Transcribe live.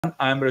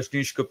I'm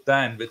Rajneesh Gupta,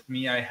 and with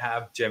me I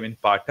have Jevin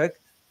Pathak.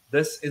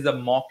 This is a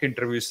mock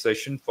interview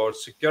session for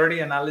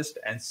Security Analyst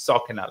and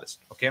SOC Analyst.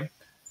 Okay,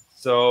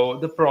 so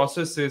the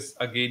process is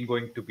again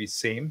going to be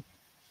same.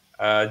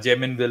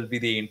 Jevin will be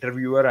the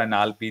interviewer, and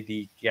I'll be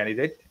the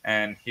candidate,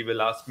 and he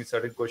will ask me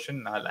certain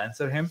question. I'll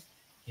answer him.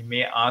 He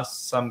may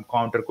ask some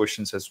counter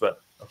questions as well.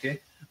 Okay.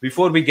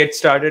 Before we get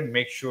started,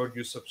 make sure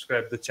you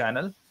subscribe the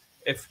channel.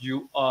 If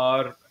you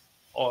are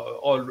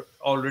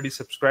already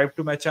subscribed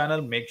to my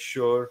channel, make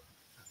sure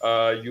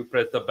you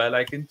press the bell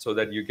icon so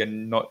that you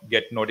can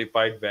get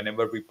notified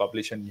whenever we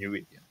publish a new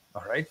video.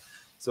 All right.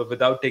 So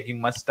without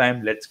taking much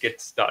time, let's get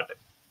started.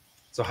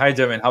 So hi,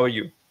 Javin, how are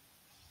you?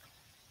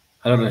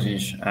 Hello,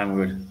 Rajneesh. I'm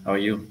good. How are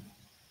you?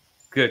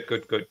 Good,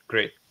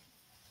 great.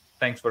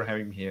 Thanks for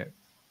having me here.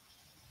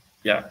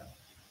 Yeah.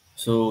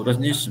 So, Yeah.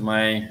 Rajneesh,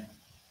 my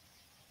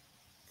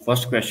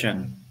first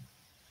question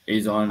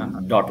is Uh-huh.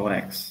 on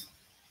 .1x.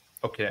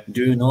 Okay.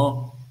 Do you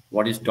know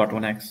what is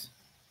 .1x?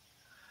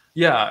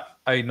 Yeah,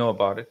 I know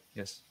about it.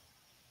 Yes.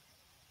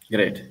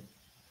 Great.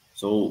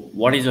 So,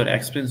 what is your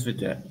experience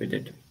with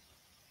it?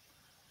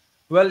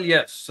 Well,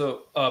 yes.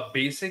 So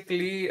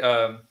basically,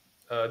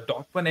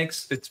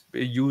 .1x it's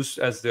used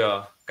as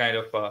the kind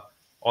of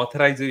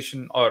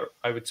authorization, or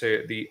I would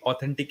say the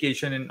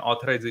authentication and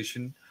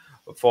authorization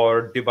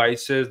for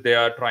devices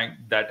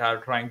that are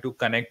trying to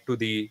connect to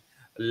the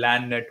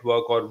LAN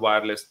network or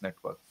wireless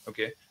network.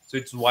 Okay, so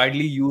it's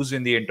widely used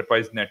in the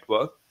enterprise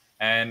network,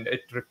 and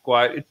it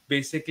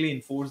basically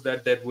enforces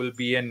that there will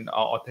be an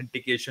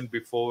authentication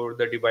before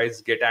the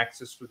device get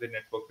access to the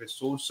network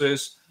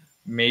resources.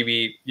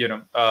 Maybe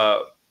in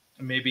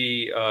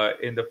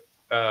the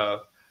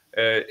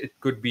it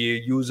could be a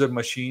user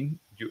machine,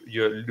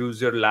 you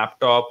lose your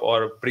laptop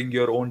or bring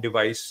your own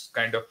device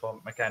kind of a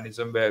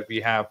mechanism where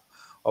we have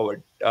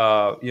our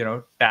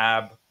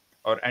tab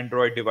or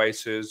Android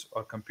devices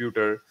or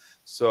computer.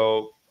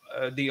 So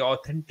the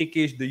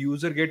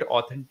user get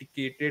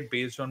authenticated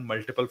based on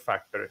multiple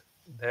factor.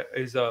 There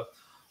is a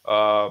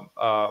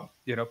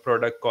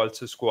product called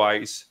Cisco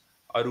ICE,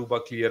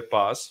 Aruba Clear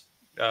Pass.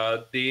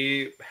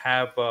 They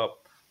have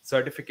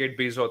certificate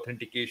based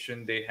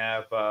authentication. They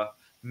have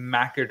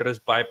MAC address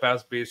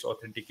bypass based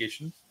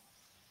authentication.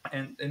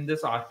 And in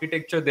this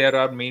architecture, there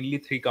are mainly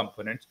three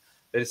components.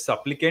 There is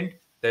supplicant,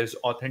 there's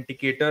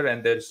authenticator,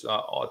 and there's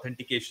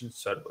authentication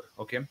server.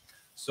 Okay,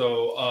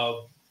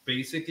 so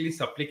basically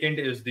supplicant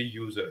is the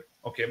user.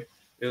 Okay,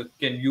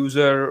 can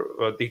user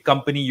the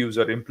company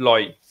user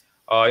employee.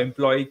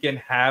 Employee can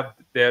have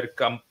their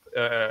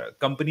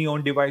company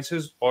owned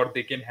devices, or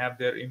they can have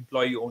their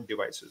employee owned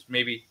devices.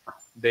 Maybe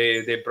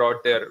they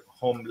brought their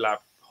home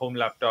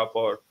laptop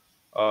or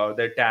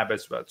their tab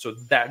as well. So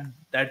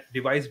that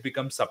device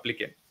becomes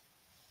supplicant.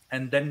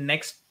 And then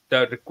next,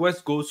 the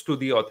request goes to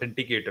the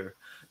authenticator.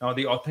 Now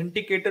the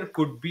authenticator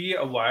could be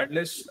a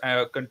wireless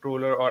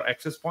controller or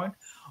access point,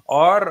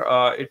 or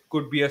it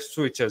could be a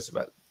switch as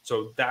well.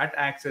 So that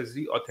acts as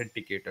the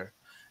authenticator.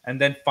 And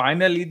then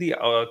finally the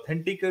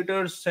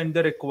authenticators send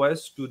the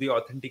request to the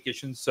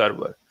authentication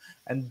server,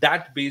 and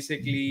that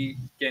basically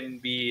can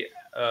be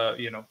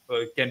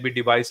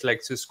device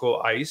like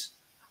Cisco ISE,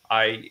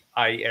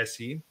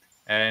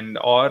 and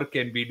or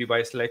can be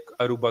device like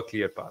Aruba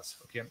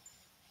ClearPass. Okay.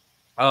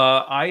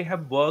 I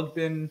have worked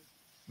in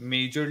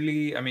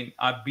majorly. I mean,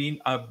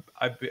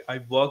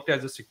 I've worked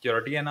as a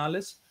security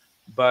analyst,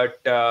 but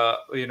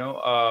I've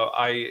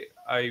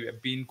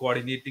been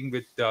coordinating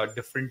with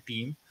different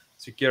team,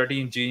 security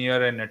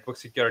engineer and network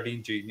security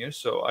engineer.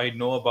 So I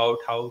know about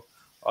how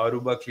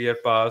Aruba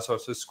ClearPass or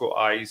Cisco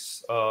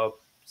ICE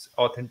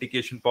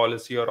authentication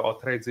policy or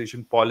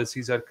authorization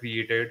policies are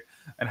created,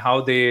 and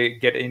how they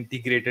get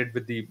integrated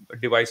with the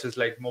devices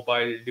like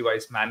mobile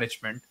device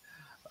management,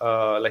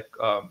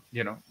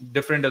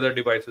 different other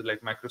devices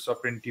like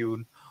Microsoft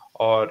Intune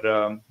or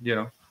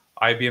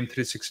IBM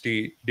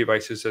 360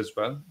 devices as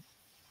well.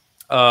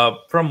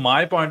 From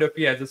my point of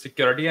view as a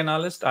security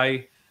analyst,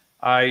 I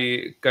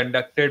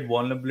conducted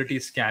vulnerability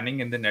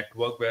scanning in the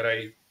network, where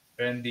I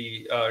ran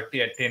the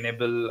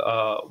enable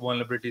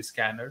vulnerability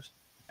scanners,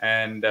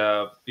 and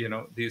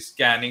the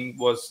scanning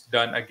was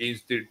done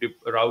against the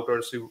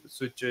routers,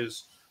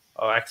 switches,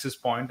 access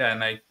point,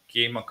 and I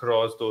came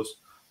across those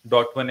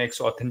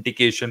 .1x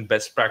authentication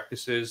best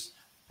practices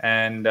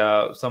and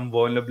some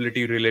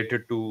vulnerability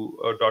related to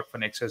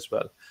 .1x as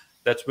well.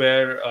 That's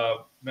where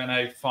when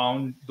I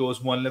found those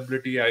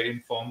vulnerability, I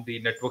informed the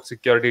network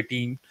security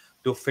team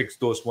to fix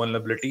those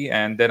vulnerability,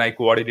 and then I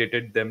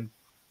coordinated them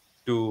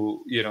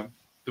to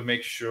to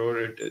make sure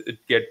it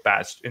get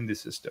patched in the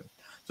system.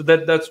 So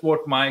that's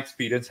what my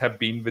experience have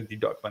been with the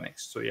 .1x.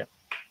 So yeah.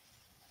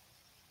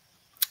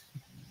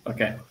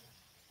 Okay,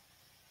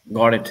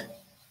 got it.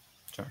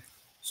 Sure.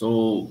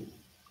 So,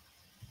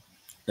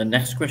 the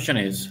next question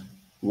is,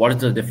 what is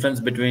the difference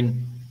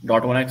between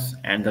 .1x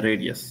and the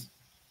radius?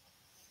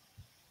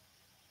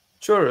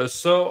 Sure.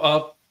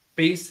 So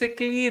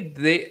basically,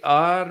 they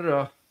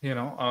are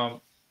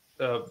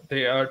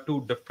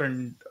two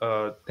different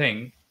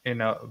thing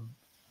in a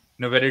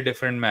very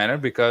different manner,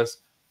 because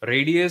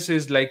Radius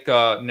is like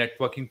a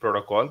networking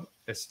protocol.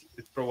 It's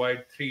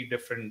provide three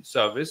different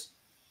service.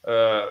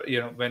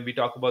 When we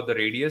talk about the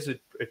Radius,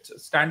 it's a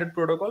standard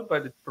protocol,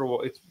 but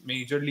it's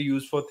majorly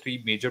used for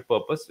three major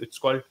purpose. It's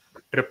called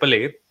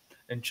AAA,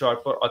 in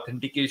short for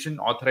authentication,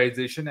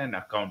 authorization, and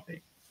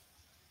accounting.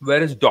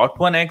 Whereas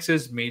 .1x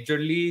is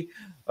majorly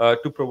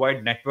to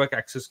provide network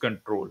access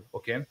control.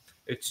 Okay,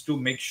 it's to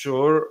make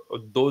sure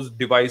those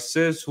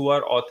devices who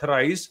are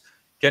authorized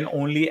can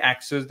only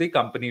access the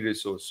company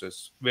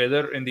resources,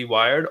 whether in the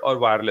wired or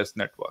wireless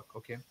network.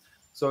 Okay,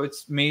 so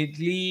it's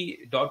mainly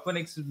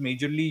 .1x is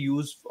majorly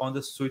used on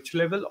the switch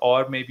level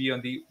or maybe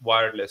on the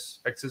wireless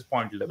access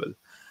point level.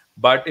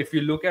 But if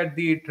you look at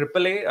the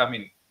AAA, I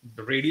mean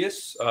the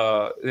Radius,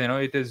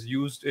 it is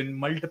used in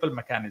multiple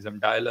mechanism,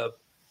 dial-up,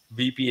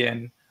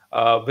 VPN,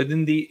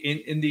 within the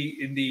in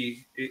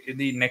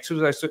the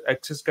Nexus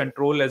access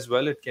control as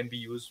well. It can be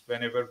used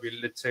whenever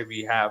let's say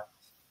we have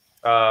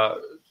uh,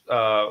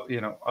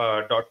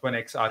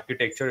 .1x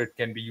architecture. It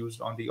can be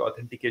used on the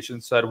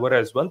authentication server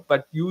as well.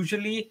 But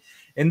usually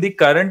in the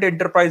current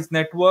enterprise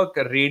network,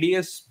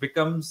 Radius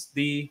becomes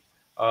the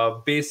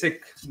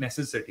basic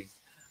necessity.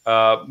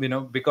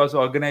 Because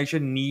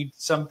organization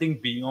needs something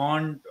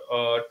beyond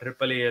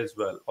AAA as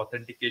well,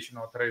 authentication,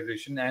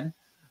 authorization, and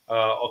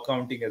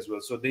accounting as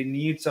well. So they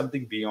need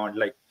something beyond,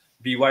 like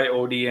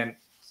BYOD and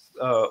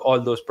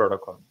all those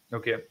protocol.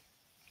 Okay,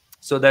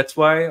 so that's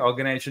why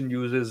organization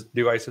uses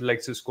devices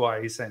like Cisco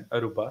ICE and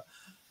Aruba.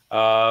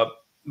 Uh,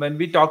 when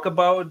we talk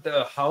about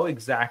how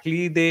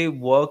exactly they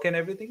work and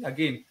everything,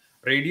 again,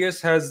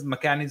 Radius has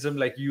mechanism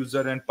like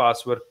user and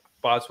password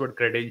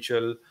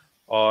credential,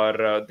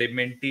 or they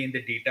maintain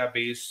the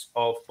database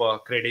of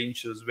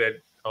credentials where,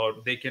 or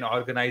they can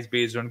organize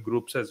based on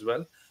groups as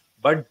well.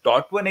 But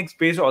 .1x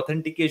based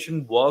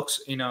authentication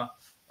works in a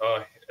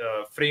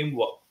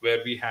framework where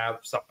we have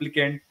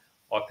supplicant,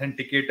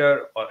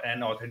 authenticator, or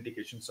an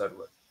authentication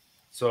server.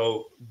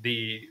 So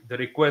the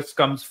request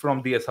comes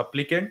from the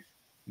supplicant,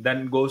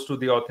 then goes to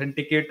the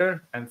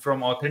authenticator, and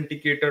from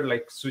authenticator,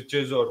 like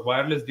switches or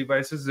wireless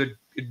devices,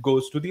 it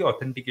goes to the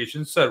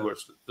authentication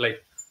servers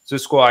like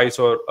Cisco ICE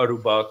or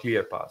Aruba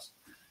ClearPass.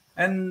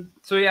 And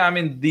so yeah, I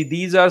mean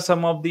these are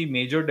some of the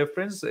major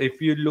difference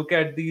if you look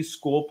at the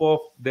scope of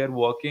their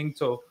working.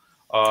 So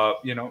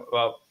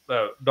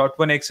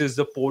 .1x is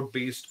the port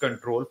based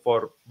control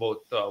for both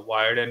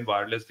wired and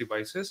wireless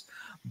devices.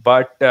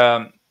 But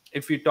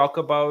if you talk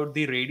about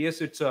the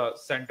Radius, it's a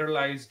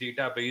centralized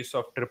database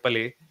of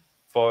AAA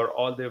for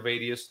all the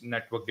various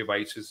network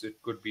devices.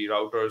 It could be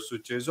routers,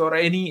 switches, or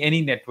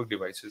any network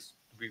devices,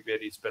 to be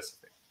very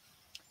specific.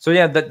 So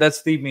yeah,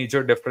 that's the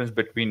major difference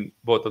between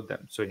both of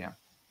them. So yeah.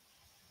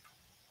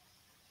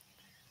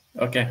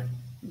 Okay,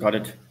 got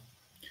it.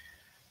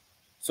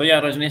 So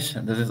yeah,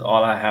 Rajneesh, this is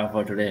all I have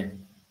for today.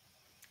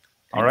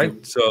 All Thank right.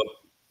 you. So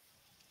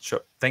sure.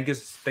 Thank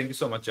you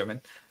so much,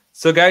 Amin.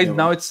 So guys, You're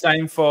now welcome. it's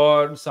time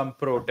for some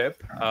pro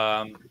tip.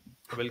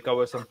 We'll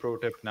cover some pro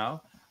tip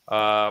now.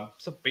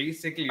 So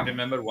basically,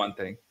 remember one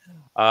thing.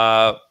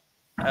 Uh,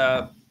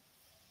 uh,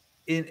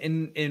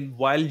 in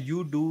while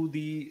you do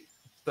the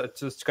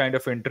such kind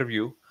of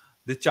interview,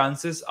 the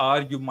chances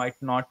are you might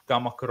not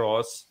come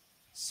across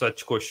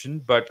such question.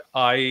 But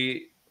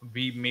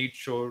we made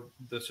sure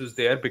this is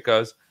there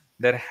because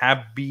there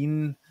have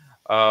been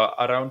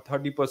around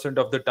 30%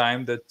 of the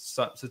time that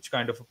such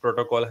kind of a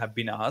protocol have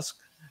been asked.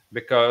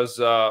 Because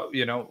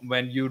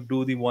when you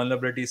do the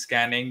vulnerability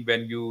scanning,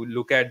 when you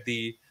look at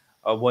the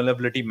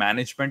vulnerability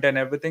management and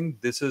everything,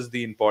 this is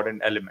the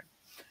important element.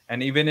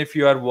 And even if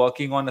you are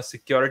working on a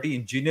security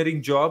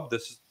engineering job,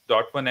 this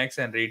 .1x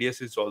and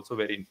Radius is also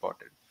very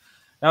important.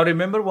 Now,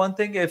 remember one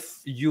thing: if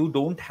you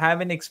don't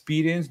have an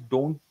experience,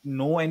 don't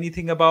know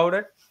anything about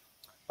it,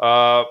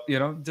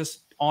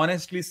 just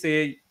honestly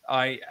say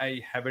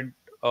I haven't,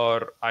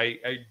 or I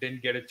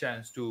didn't get a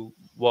chance to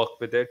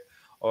work with it,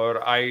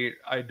 or I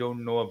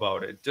don't know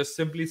about it. Just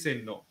simply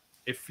say no.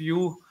 If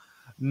you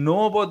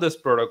know about this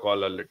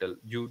protocol a little,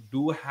 you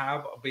do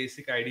have a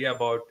basic idea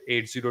about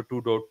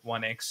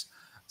 802.1x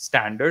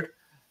standard,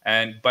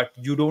 and but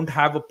you don't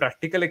have a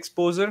practical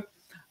exposure,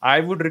 I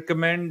would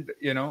recommend,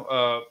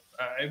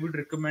 I would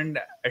recommend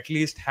at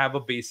least have a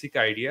basic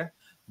idea.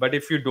 But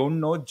if you don't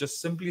know,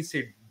 just simply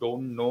say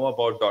don't know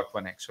about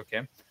 .1x.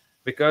 Okay,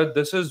 because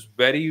this is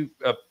very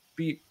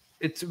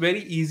it's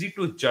very easy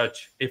to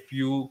judge if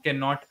you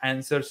cannot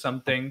answer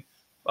something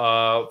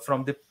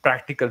from the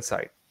practical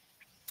side.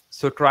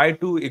 So try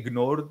to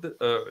ignore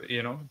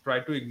try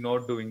to ignore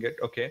doing it.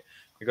 Okay,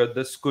 because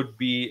this could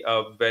be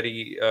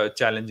very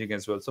challenging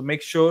as well. So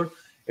make sure,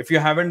 if you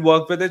haven't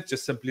worked with it,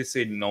 just simply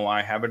say no,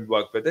 I haven't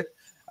worked with it.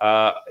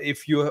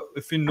 If you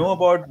know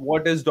about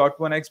what is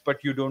 .1x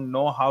but you don't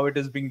know how it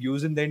is being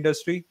used in the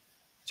industry,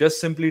 just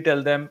simply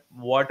tell them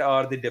what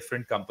are the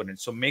different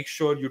components. So make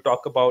sure you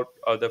talk about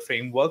the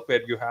framework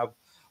where you have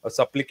a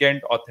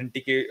supplicant,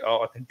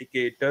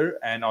 authenticator,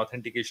 and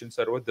authentication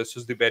server. This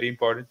is the very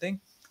important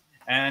thing.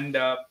 And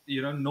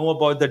know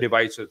about the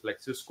devices like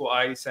Cisco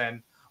ICE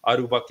and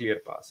Aruba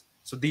ClearPass.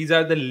 So these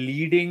are the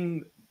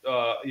leading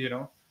uh, you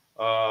know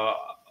uh,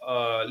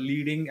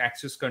 leading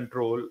access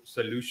control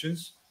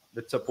solutions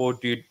that support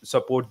the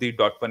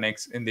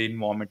 .1x in the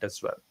environment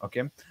as well.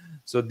 Okay,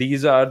 so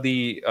these are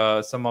the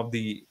some of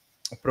the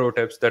pro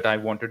tips that I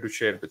wanted to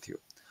share with you.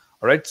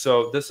 All right,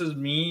 so this is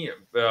me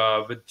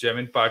with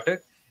Jevin Patek.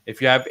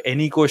 If you have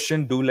any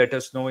question, do let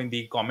us know in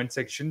the comment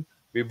section.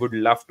 We would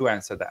love to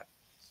answer that.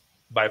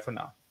 Bye for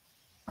now.